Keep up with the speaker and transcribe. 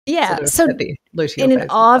Yeah. sort of So at the luteal in an phase.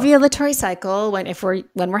 ovulatory cycle,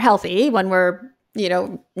 when we're healthy, when we're, you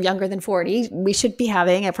know, younger than 40, we should be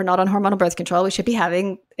having, if we're not on hormonal birth control, we should be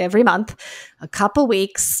having every month a couple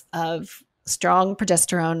weeks of strong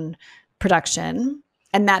progesterone production.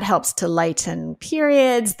 And that helps to lighten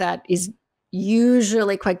periods. That is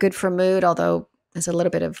usually quite good for mood, although there's a little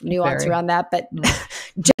bit of nuance around that. But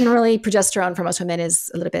generally, progesterone for most women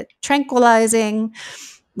is a little bit tranquilizing.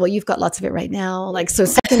 Well, you've got lots of it right now. Like, so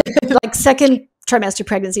second trimester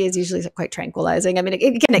pregnancy is usually quite tranquilizing. I mean,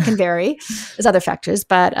 again, it can vary. There's other factors,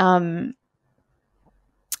 but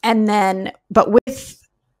with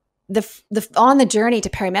the on the journey to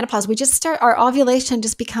perimenopause, we just our ovulation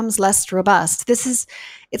just becomes less robust.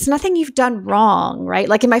 It's nothing you've done wrong, right?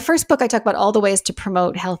 Like in my first book, I talk about all the ways to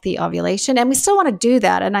promote healthy ovulation, and we still want to do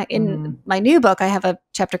that. And in my new book, I have a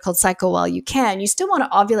chapter called Cycle While You Can. You still want to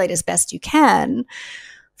ovulate as best you can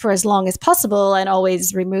for as long as possible, and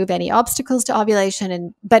always remove any obstacles to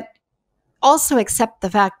ovulation, but also accept the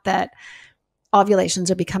fact that ovulations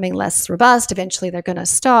are becoming less robust. Eventually they're going to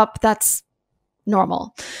stop. That's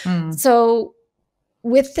normal. So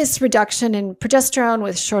with this reduction in progesterone,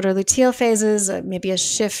 with shorter luteal phases, maybe a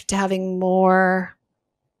shift to having more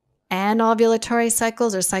anovulatory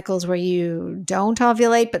cycles, or cycles where you don't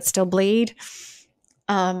ovulate but still bleed,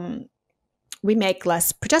 we make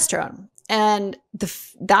less progesterone. And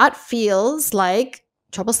that feels like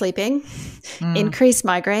trouble sleeping, increased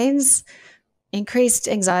migraines, increased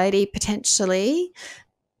anxiety potentially,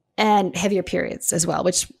 and heavier periods as well,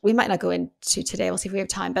 which we might not go into today. We'll see if we have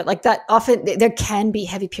time. But like that, often there can be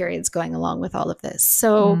heavy periods going along with all of this.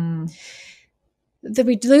 So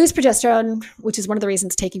we lose progesterone, which is one of the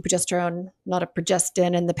reasons taking progesterone, not a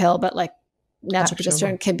progestin in the pill, but like natural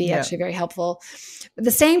progesterone can be actually very helpful. At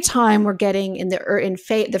the same time, we're getting in the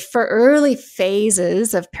early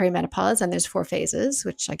phases of perimenopause, and there's 4 phases,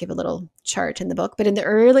 which I give a little chart in the book. But in the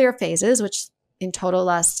earlier phases, which in total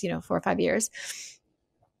last 4 or 5 years,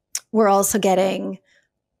 we're also getting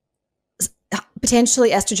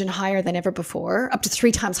potentially estrogen higher than ever before, up to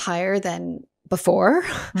 3 times higher than before,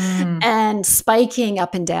 and spiking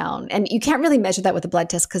up and down. And you can't really measure that with a blood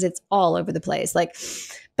test because it's all over the place. Like,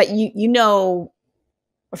 but you know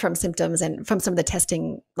from symptoms and from some of the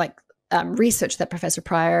testing, like research that Professor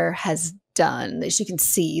Pryor has done, that you can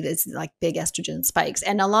see there's like big estrogen spikes.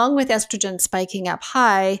 And along with estrogen spiking up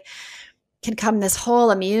high can come this whole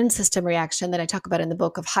immune system reaction that I talk about in the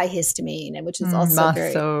book of high histamine, and which is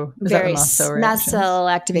also very mast cell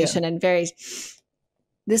activation, and very,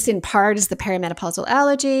 this in part is the perimenopausal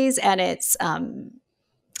allergies, and it's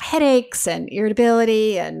headaches and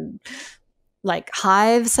irritability and like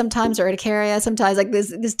hives sometimes, or urticaria sometimes. Like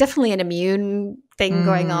there's definitely an immune thing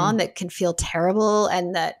going on that can feel terrible,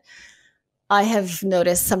 and that I have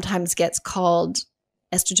noticed sometimes gets called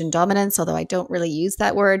estrogen dominance, although I don't really use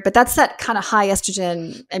that word. But that's that kind of high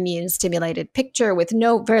estrogen immune stimulated picture with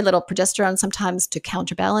very little progesterone sometimes to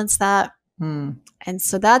counterbalance that. And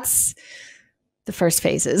so that's the first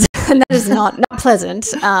phases, and that is not pleasant.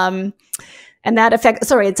 And that affects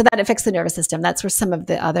the nervous system. That's where some of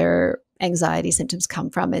the other anxiety symptoms come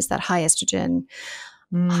from, is that high estrogen,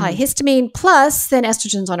 high histamine, plus then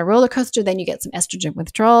estrogen's on a roller coaster. Then you get some estrogen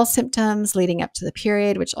withdrawal symptoms leading up to the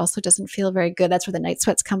period, which also doesn't feel very good. That's where the night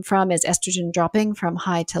sweats come from, is estrogen dropping from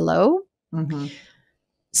high to low.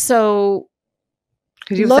 So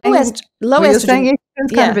low estrogen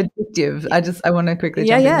is kind of addictive. I want to quickly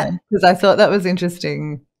jump in there, because I thought that was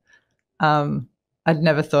interesting. I'd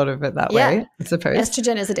never thought of it that way, I suppose.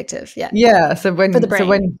 Estrogen is addictive. So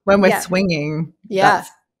when we're swinging, that's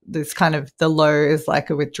this kind of, the low is like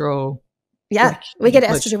a withdrawal. We get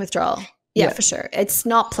estrogen withdrawal. For sure. It's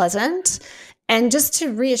not pleasant. And just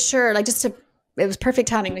to reassure, it was perfect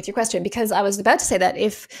timing with your question, because I was about to say that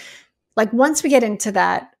if, like, once we get into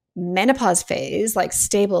that menopause phase, like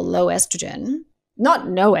stable low estrogen, not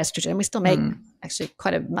no estrogen, we still make actually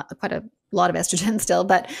quite a lot of estrogen still,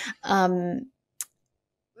 but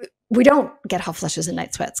we don't get hot flushes and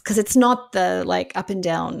night sweats, because it's not the like up and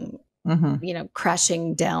down,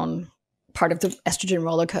 crashing down part of the estrogen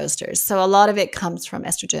roller coasters. So a lot of it comes from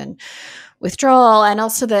estrogen withdrawal, and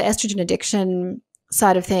also the estrogen addiction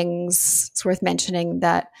side of things. It's worth mentioning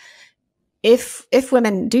that if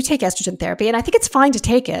women do take estrogen therapy, and I think it's fine to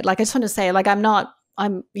take it. Like, I just want to say, like,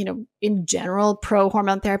 I'm in general pro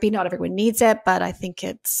hormone therapy. Not everyone needs it, but I think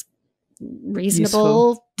it's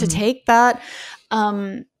reasonable to take that.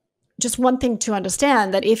 Just one thing to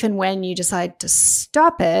understand, that if and when you decide to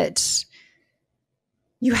stop it,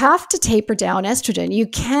 You have to taper down estrogen. You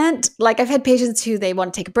can't, like I've had patients who they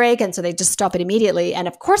want to take a break and so they just stop it immediately and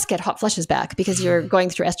of course get hot flushes back because you're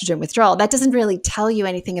going through estrogen withdrawal. That doesn't really tell you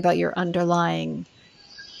anything about your underlying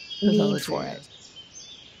need for it.